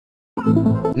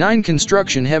9.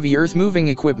 Construction heavy earth-moving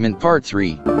equipment Part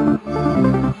 3.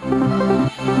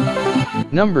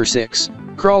 Number 6.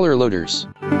 Crawler loaders.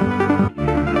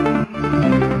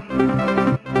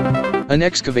 An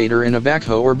excavator and a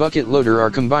backhoe or bucket loader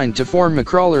are combined to form a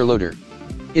crawler loader.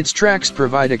 Its tracks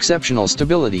provide exceptional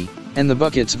stability, and the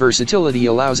bucket's versatility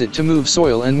allows it to move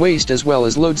soil and waste as well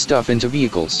as load stuff into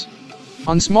vehicles.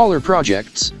 On smaller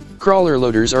projects, crawler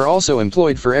loaders are also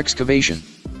employed for excavation.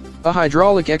 A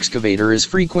hydraulic excavator is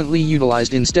frequently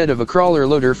utilized instead of a crawler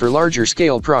loader for larger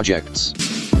scale projects.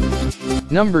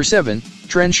 Number 7.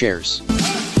 Trenchers.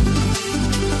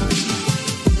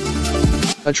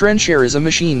 A trencher is a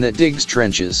machine that digs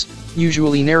trenches,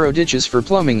 usually narrow ditches for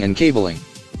plumbing and cabling.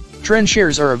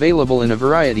 Trenchers are available in a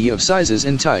variety of sizes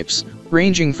and types,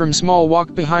 ranging from small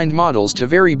walk-behind models to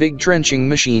very big trenching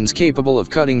machines capable of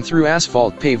cutting through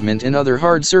asphalt pavement and other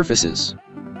hard surfaces.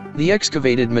 The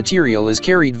excavated material is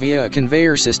carried via a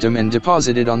conveyor system and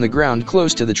deposited on the ground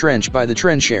close to the trench by the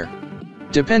trencher.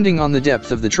 Depending on the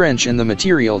depth of the trench and the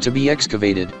material to be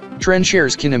excavated,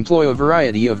 trenchers can employ a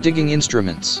variety of digging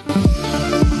instruments.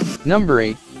 Number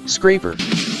 8. Scraper.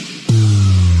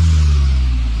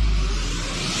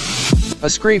 A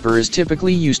scraper is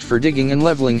typically used for digging and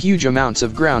leveling huge amounts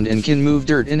of ground and can move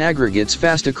dirt and aggregates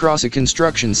fast across a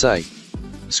construction site.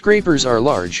 Scrapers are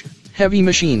large, heavy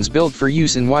machines built for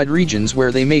use in wide regions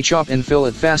where they may chop and fill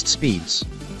at fast speeds.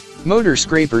 Motor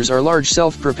scrapers are large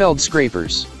self-propelled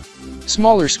scrapers.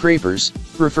 Smaller scrapers,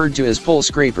 referred to as pull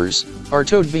scrapers, are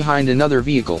towed behind another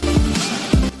vehicle.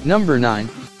 Number 9.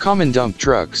 Common dump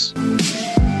trucks.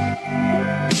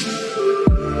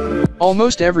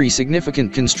 Almost every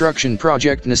significant construction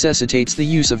project necessitates the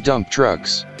use of dump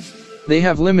trucks. They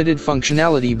have limited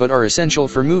functionality but are essential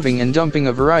for moving and dumping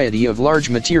a variety of large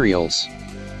materials.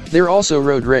 They're also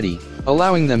road-ready,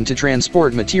 allowing them to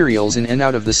transport materials in and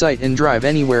out of the site and drive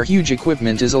anywhere huge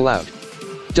equipment is allowed.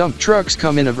 Dump trucks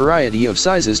come in a variety of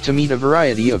sizes to meet a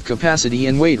variety of capacity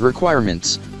and weight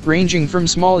requirements, ranging from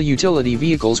small utility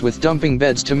vehicles with dumping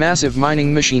beds to massive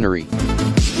mining machinery.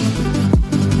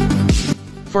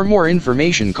 For more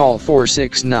information, call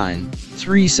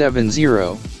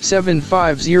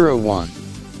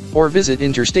 469-370-7501 or visit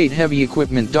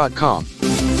interstateheavyequipment.com.